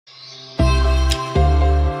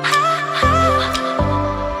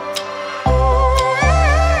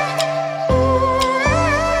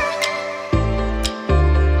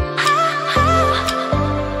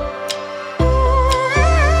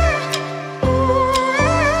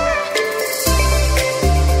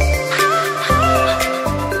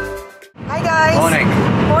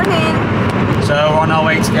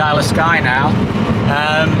the Isle of Skye now.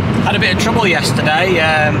 Had a bit of trouble yesterday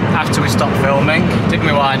after we stopped filming, didn't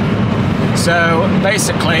we, Wine? So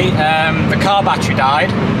basically, the car battery died,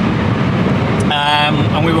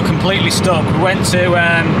 and we were completely stuck. We went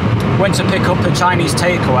to pick up the Chinese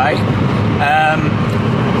takeaway,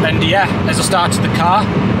 and yeah, as I started the car,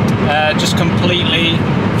 just completely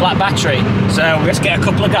flat battery. So we had to get a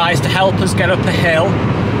couple of guys to help us get up a hill,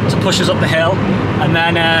 to push us up the hill, and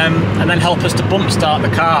then help us to bump start the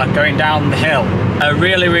car going down the hill.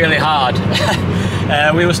 Really hard.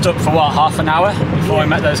 We were stuck for what, half an hour before we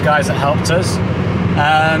met those guys that helped us.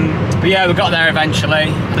 But yeah, we got there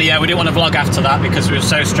eventually. But yeah, we didn't want to vlog after that because we were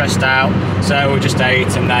so stressed out. So we just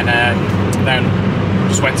ate and then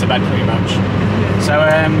just went to bed pretty much. So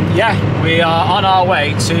yeah, we are on our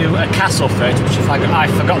way to a castle fit, which I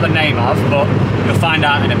forgot the name of, but you'll find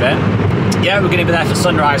out in a bit. Yeah, we're going to be there for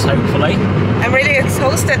sunrise, hopefully. I'm really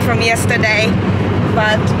exhausted from yesterday,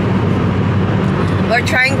 but we're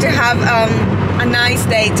trying to have a nice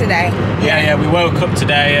day today. Yeah, we woke up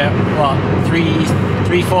today at what,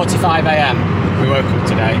 3:45 a.m. we woke up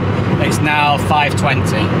today. It's now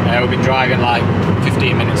 5:20. We've been driving like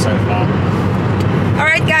 15 minutes so far.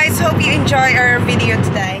 Alright guys, hope you enjoy our video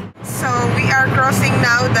today. So we are crossing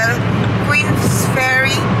now the Queen's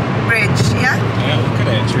Ferry Bridge, yeah? Yeah, look at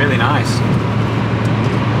it, it's really nice.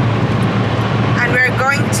 And we're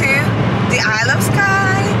going to the Isle of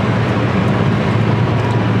Skye.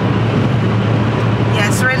 Yeah,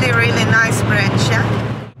 it's really nice bridge, yeah?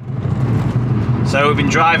 So we've been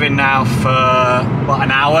driving now for, what,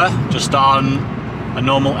 an hour, just on a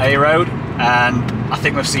normal A road, and I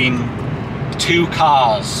think we've seen 2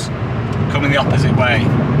 cars coming the opposite way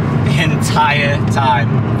the entire time,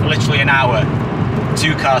 for literally an hour.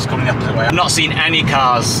 2 cars coming the opposite way. I've not seen any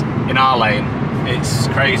cars in our lane. It's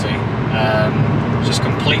crazy. It's just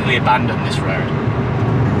completely abandoned, this road.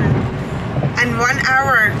 And 1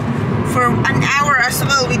 hour, for an hour as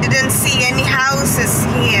well, we didn't see any houses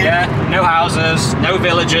here. Yeah, no houses, no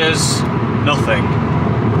villages, nothing.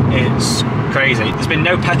 It's crazy. There's been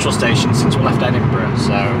no petrol stations since we left Edinburgh,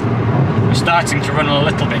 so we're starting to run a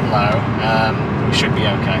little bit low. We should be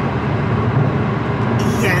okay.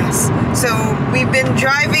 Yes, so we've been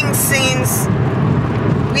driving since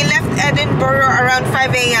we left Edinburgh around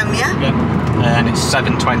 5 a.m, yeah? Yeah, and it's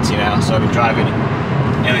 7:20 now, so we've been driving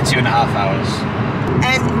nearly 2.5 hours.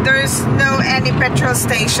 And there's no any petrol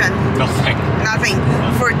station? Nothing. Nothing,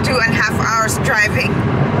 for 2.5 hours driving.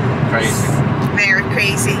 Crazy. It's very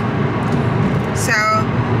crazy. So,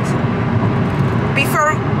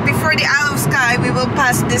 before the Isle of Skye, we will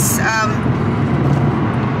pass this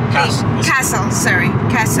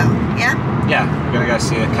castle, yeah? Yeah, we're gonna go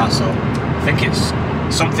see a castle. I think it's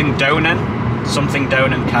something Donan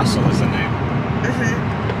Castle is the name.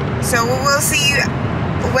 So we will see you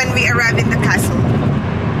when we arrive in the castle.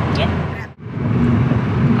 Yep.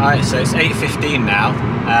 Alright, so it's 8:15 now.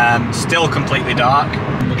 Still completely dark.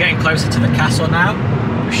 We're getting closer to the castle now.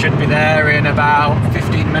 We should be there in about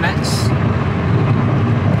 15 minutes.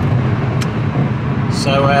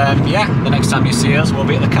 So yeah, the next time you see us, we'll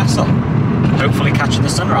be at the castle, hopefully catching the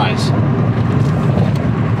sunrise.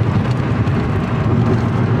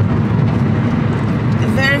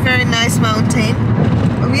 A very nice mountain.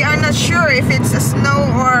 We are not sure if it's a snow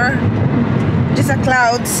or just a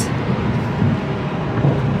clouds,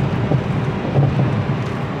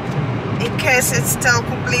 because it's still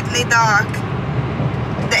completely dark.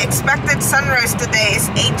 The expected sunrise today is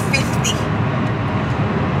 8:50.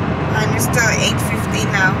 And it's still 8:50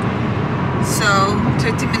 now, so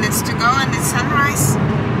 30 minutes to go and it's sunrise.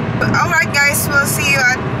 Alright guys, we'll see you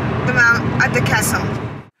at the castle.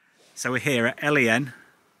 So we're here at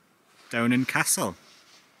Donan Castle,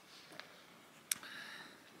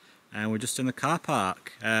 and we're just in the car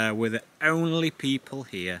park. We're the only people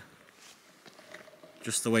here,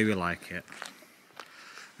 just the way we like it.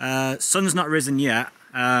 Sun's not risen yet.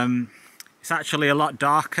 It's actually a lot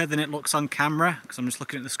darker than it looks on camera, because I'm just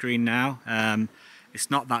looking at the screen now. It's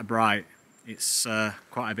not that bright. It's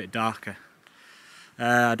quite a bit darker.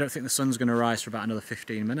 I don't think the sun's going to rise for about another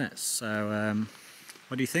 15 minutes. So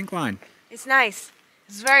what do you think, Wine? It's nice.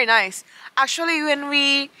 It's very nice. Actually, when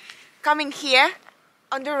we coming here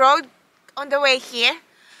on the road, on the way here,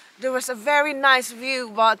 there was a very nice view,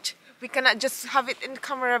 but we cannot just have it in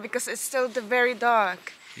camera because it's still very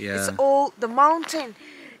dark. Yeah. It's all the mountain.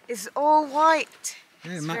 It's all white.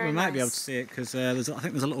 Yeah, we might be able to see it because I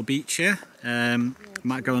think there's a little beach here.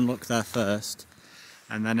 Might go and look there first,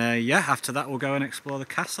 and then yeah, after that we'll go and explore the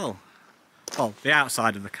castle. Well, the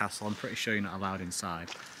outside of the castle. I'm pretty sure you're not allowed inside.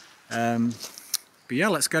 But yeah,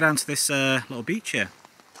 let's go down to this little beach here.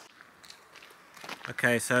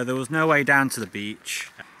 Okay, so there was no way down to the beach.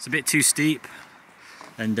 It's a bit too steep,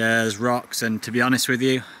 and there's rocks, and to be honest with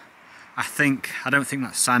you, I don't think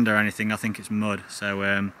that's sand or anything, I think it's mud. So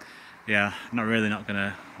yeah, not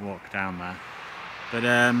gonna walk down there. But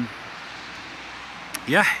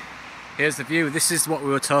yeah, here's the view. This is what we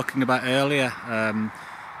were talking about earlier.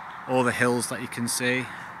 All the hills that you can see.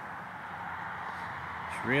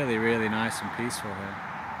 It's really, really nice and peaceful here.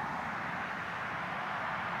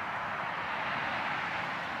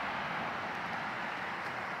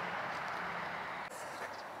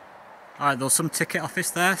 Alright, there's some ticket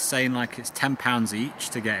office there saying like it's £10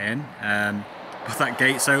 each to get in, but that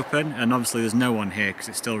gate's open and obviously there's no one here because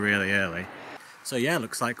it's still really early. So yeah,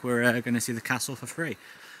 looks like we're going to see the castle for free.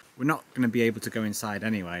 We're not going to be able to go inside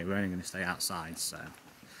anyway, we're only going to stay outside. So,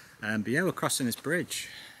 but yeah, we're crossing this bridge,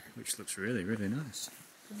 which looks really, really nice.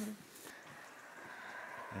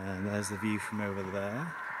 And there's the view from over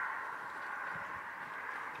there.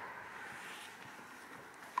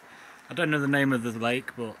 I don't know the name of the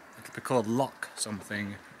lake, but it'll be called Loch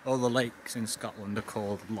something. All the lakes in Scotland are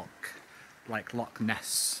called Loch, like Loch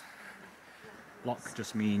Ness. Loch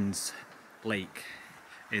just means lake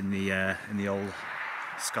in the old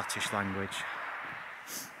Scottish language.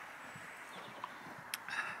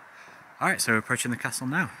 Alright, so we're approaching the castle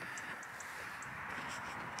now.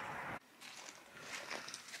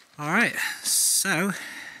 Alright, so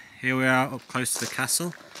here we are up close to the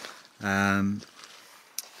castle.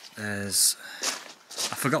 There's,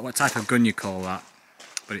 I forgot what type of gun you call that,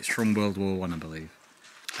 but it's from World War I believe.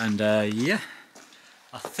 And yeah,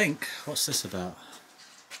 I think, what's this about?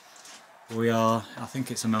 I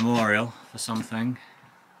think it's a memorial for something.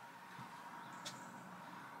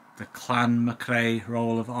 The Clan MacRae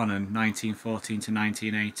Roll of Honour, 1914 to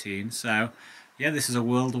 1918. So yeah, this is a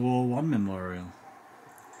World War I memorial.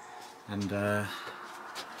 And yeah,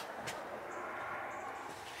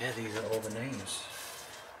 these are all the names.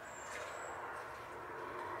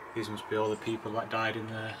 These must be all the people that died in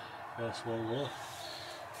the First World War.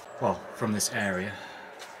 Well, from this area.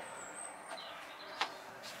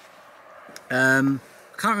 Can't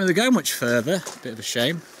really go much further, bit of a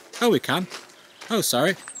shame. Oh, we can. Oh,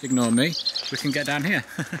 sorry, ignore me. We can get down here.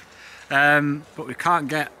 But we can't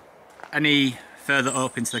get any further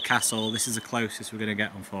up into the castle. This is the closest we're going to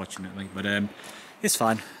get, unfortunately. But it's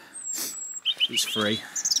fine. It's free.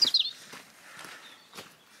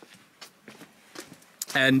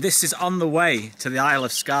 And this is on the way to the Isle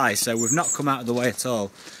of Skye, so we've not come out of the way at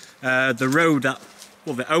all. The road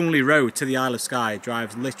the only road to the Isle of Skye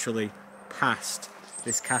drives literally past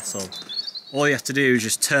this castle. All you have to do is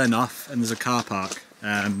just turn off and there's a car park.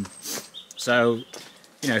 So,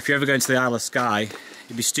 you know, if you're ever going to the Isle of Skye,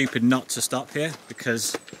 you'd be stupid not to stop here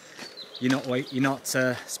because you're not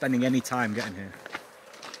spending any time getting here.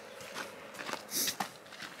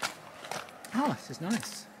 Oh, this is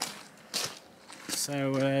nice.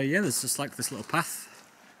 So yeah, there's just like this little path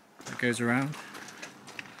that goes around.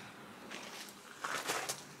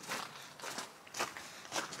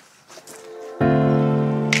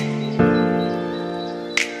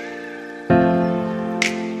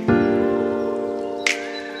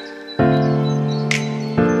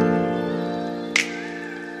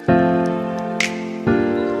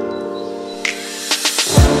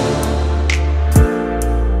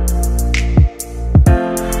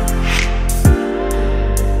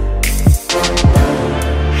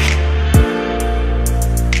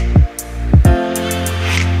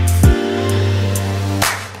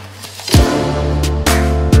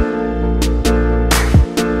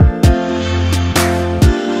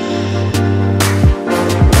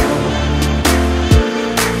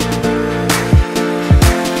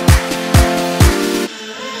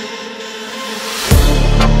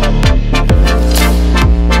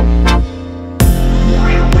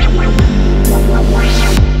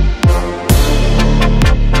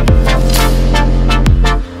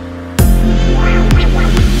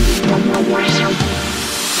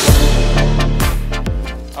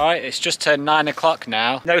 Alright, it's just turned 9 o'clock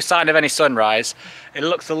now. No sign of any sunrise. It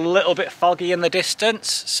looks a little bit foggy in the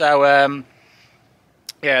distance, so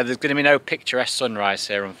yeah, there's going to be no picturesque sunrise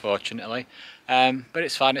here, unfortunately. But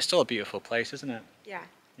it's fine, it's still a beautiful place, isn't it? Yeah,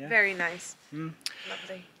 very nice.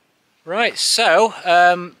 Lovely. Right, so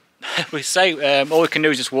we say all we can do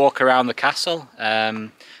is just walk around the castle. There's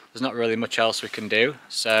not really much else we can do.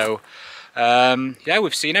 So yeah,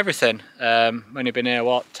 we've seen everything. Only been here,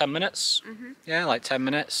 what, 10 minutes? Yeah, like 10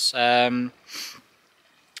 minutes. Yeah,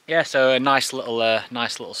 so a nice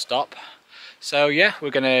little stop. So yeah,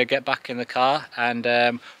 we're going to get back in the car, and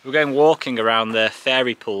we're going walking around the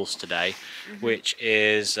fairy pools today, which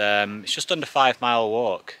is it's just under 5 mile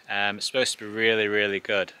walk. It's supposed to be really, really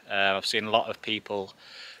good. I've seen a lot of people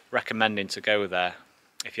recommending to go there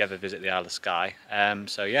if you ever visit the Isle of Skye.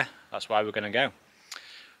 So yeah, that's why we're going to go.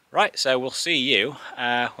 Right, so we'll see you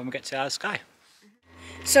when we get to the Isle of Skye.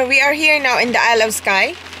 So we are here now in the Isle of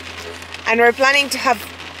Skye, and we're planning to have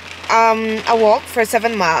a walk for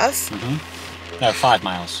 7 miles. No, 5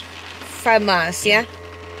 miles. 5 miles, yeah.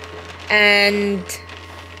 And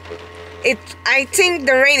I think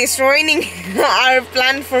the rain is ruining our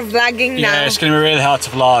plan for vlogging now. Yeah, it's going to be really hard to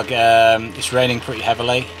vlog. It's raining pretty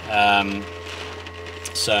heavily,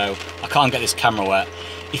 so I can't get this camera wet.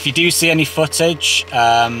 If you do see any footage,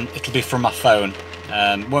 it'll be from my phone.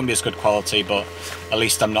 It won't be as good quality, but at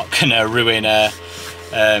least I'm not going to ruin a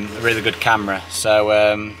really good camera. So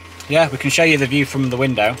yeah, we can show you the view from the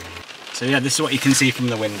window. So yeah, this is what you can see from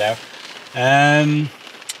the window.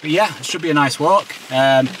 But yeah, it should be a nice walk.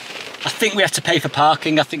 I think we have to pay for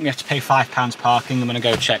parking. I think we have to pay £5 parking. I'm going to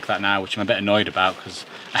go check that now, which I'm a bit annoyed about because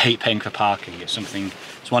I hate paying for parking. It's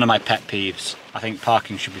one of my pet peeves. I think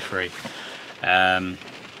parking should be free.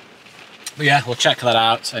 But yeah, we'll check that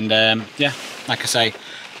out, and yeah, like I say,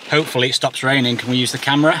 hopefully it stops raining. Can we use the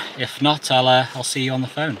camera? If not, I'll see you on the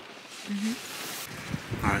phone.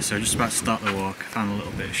 Alright, so just about to start the walk. I found a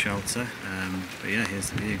little bit of shelter, but yeah,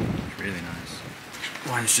 here's the view. It's really nice.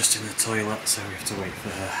 Wine's just in the toilet, so we have to wait for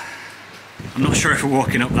her. I'm not sure if we're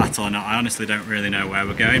walking up that or not. I honestly don't really know where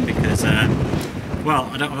we're going because,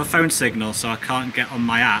 well, I don't have a phone signal, so I can't get on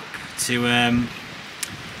my app to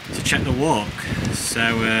check the walk.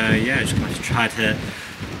 So yeah, just going to try to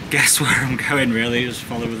guess where I'm going really, just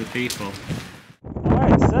follow other people.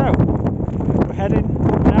 Alright, so we're heading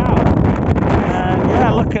up now.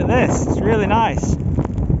 Yeah, look at this, it's really nice. So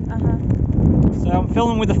I'm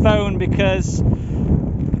filming with the phone because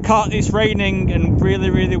it's raining and really,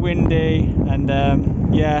 really windy, and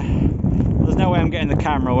yeah, there's no way I'm getting the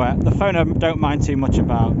camera wet. The phone I don't mind too much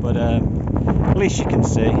about, but at least you can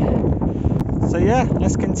see. So yeah,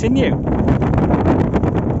 let's continue.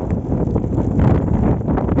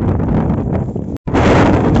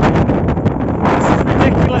 This is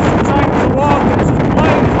ridiculous, I'm trying to walk and it's just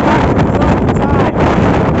blowing backwards all the time.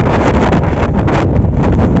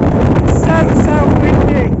 It's so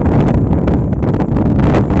windy.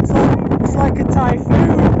 It's like a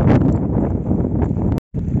typhoon.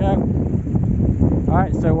 Yeah.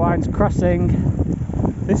 Alright, so Wine's crossing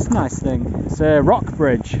this nice thing. It's a rock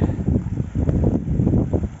bridge.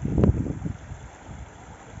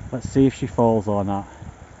 Let's see if she falls or not.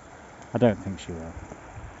 I don't think she will.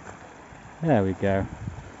 There we go.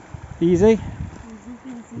 Easy?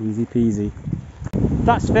 Easy peasy.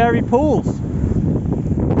 That's Fairy Pools.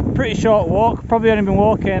 Pretty short walk. Probably only been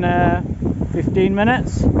walking 15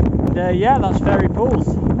 minutes. And, yeah, that's Fairy Pools.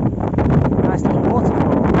 Nice little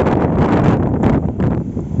waterfall.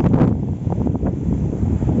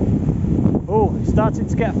 Oh, it's starting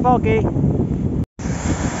to get foggy.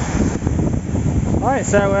 Alright,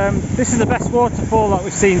 so this is the best waterfall that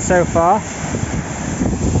we've seen so far.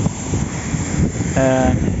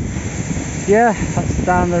 Yeah, that's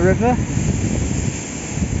down the river.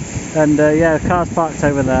 And yeah, the car's parked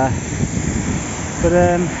over there. But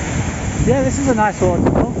yeah, this is a nice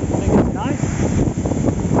waterfall. I think it's nice.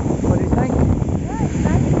 What do you think? Yeah, it's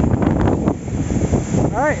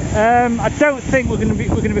nice. Alright, I don't think we're gonna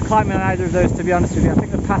be climbing on either of those, to be honest with you. I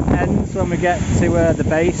think the path ends when we get to the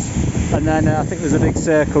base. And then I think there's a big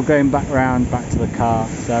circle going back to the car.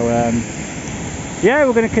 So yeah,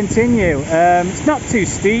 we're going to continue. It's not too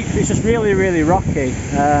steep, it's just really, really rocky.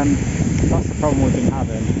 That's the problem we've been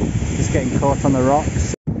having, just getting caught on the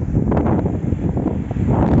rocks.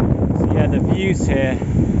 So yeah, the views here,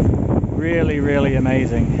 really, really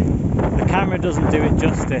amazing. The camera doesn't do it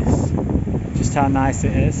justice, just how nice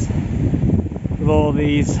it is. With all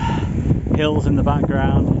these hills in the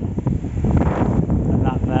background, and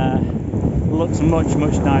that there. Looks much,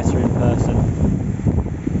 much nicer in person.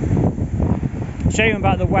 Shame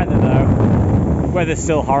about the weather though. The weather's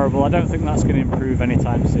still horrible. I don't think that's going to improve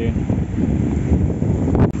anytime soon.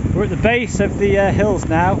 We're at the base of the hills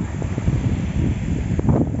now.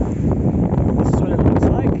 This is what it looks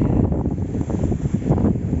like.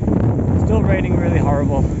 Still raining really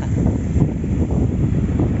horrible.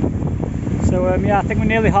 So yeah, I think we're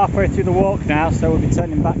nearly halfway through the walk now, so we'll be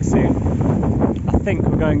turning back soon. I think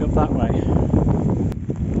we're going up that way.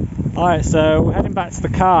 Alright, so we're heading back to the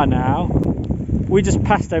car now. We just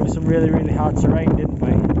passed over some really, really hard terrain, didn't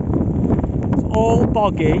we? It's all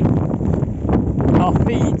boggy, our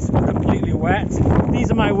feet are completely wet.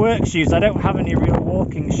 These are my work shoes. I don't have any real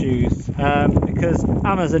walking shoes because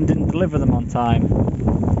Amazon didn't deliver them on time.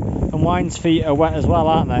 And Wine's feet are wet as well,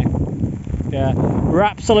 aren't they? Yeah, we're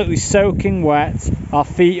absolutely soaking wet. Our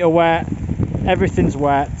feet are wet. Everything's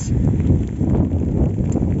wet.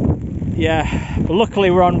 Yeah, but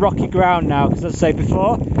luckily we're on rocky ground now, because as I say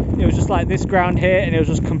before, it was just like this ground here, and it was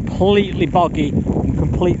just completely boggy and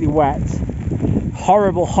completely wet.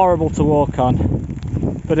 Horrible, horrible to walk on.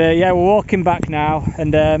 But yeah, we're walking back now,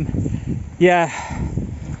 and yeah,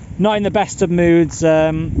 not in the best of moods.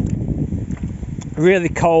 Really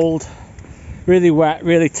cold, really wet,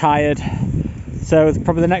 really tired. So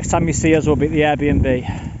probably the next time you see us will be at the Airbnb.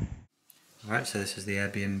 Alright, so this is the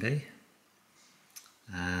Airbnb.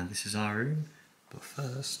 This is our room, but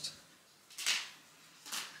first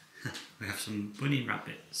we have some bunny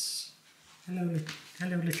rabbits. Hello,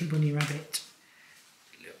 hello little bunny rabbit.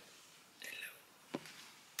 Hello, hello.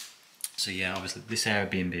 So yeah, obviously this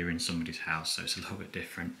Airbnb we're in somebody's house, so it's a little bit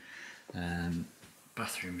different.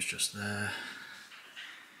 Bathroom's just there,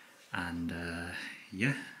 and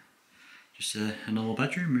yeah, just a normal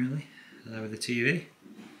bedroom really, with a TV,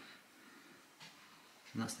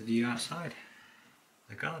 and that's the view outside.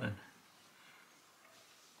 The garden.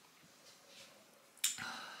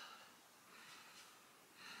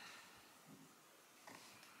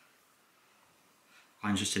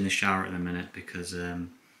 I'm just in the shower at the minute because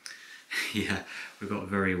yeah, we got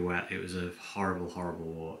very wet. It was a horrible,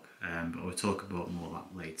 horrible walk, but we'll talk about more of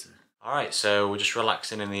that later. Alright, so we're just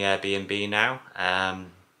relaxing in the Airbnb now.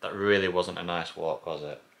 That really wasn't a nice walk, was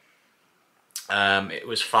it? It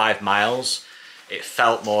was 5 miles. It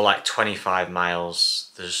felt more like 25 miles.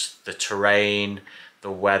 There's the terrain,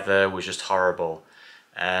 the weather was just horrible.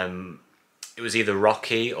 It was either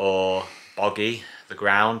rocky or boggy, the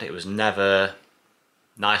ground. It was never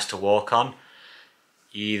nice to walk on.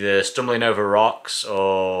 You're either stumbling over rocks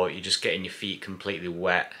or you're just getting your feet completely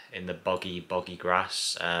wet in the boggy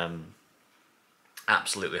grass.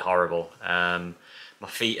 Absolutely horrible. My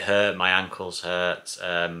feet hurt, my ankles hurt.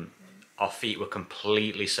 Our feet were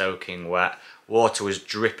completely soaking wet. Water was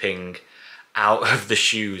dripping out of the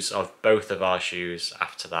shoes, of both of our shoes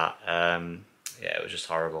after that. Yeah, it was just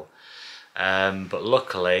horrible. But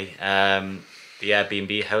luckily, the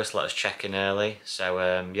Airbnb host let us check in early.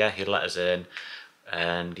 So yeah, he let us in.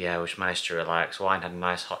 And yeah, we just managed to relax. Wine had a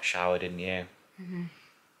nice hot shower, didn't you? Mm-hmm.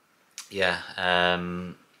 Yeah,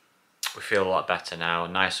 we feel a lot better now.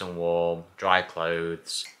 Nice and warm, dry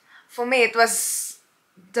clothes. For me, it was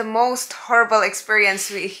the most horrible experience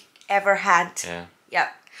we ever had. Yeah. Yeah.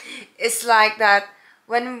 It's like that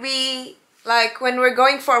when we're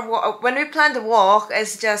going for a walk, when we planned the walk,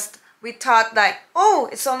 it's just, we thought like, oh,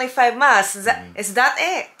 it's only 5 miles. Is that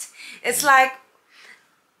it? It's like,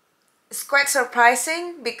 it's quite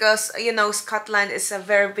surprising because, you know, Scotland is a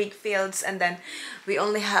very big fields, and then we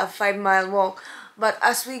only have 5 mile walk. But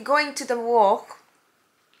as we going to the walk,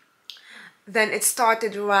 then it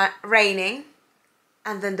started raining,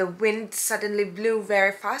 and then the wind suddenly blew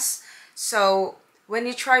very fast. So when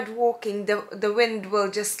you tried walking, the wind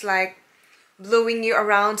will just like blowing you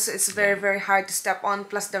around, so it's very, very hard to step on,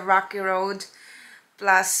 plus the rocky road,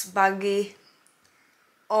 plus buggy,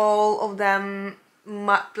 all of them,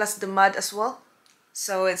 plus the mud as well.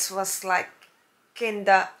 So it was like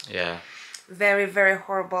kinda, yeah, very, very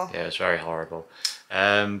horrible. Yeah, it's very horrible.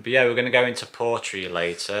 But yeah, we're going to go into Portree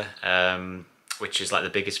later, which is like the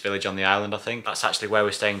biggest village on the island, I think. That's actually where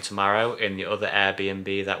we're staying tomorrow, in the other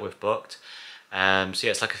Airbnb that we've booked. So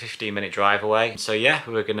yeah, it's like a 15-minute drive away. So yeah,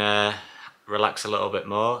 we're going to relax a little bit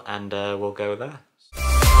more, and we'll go there.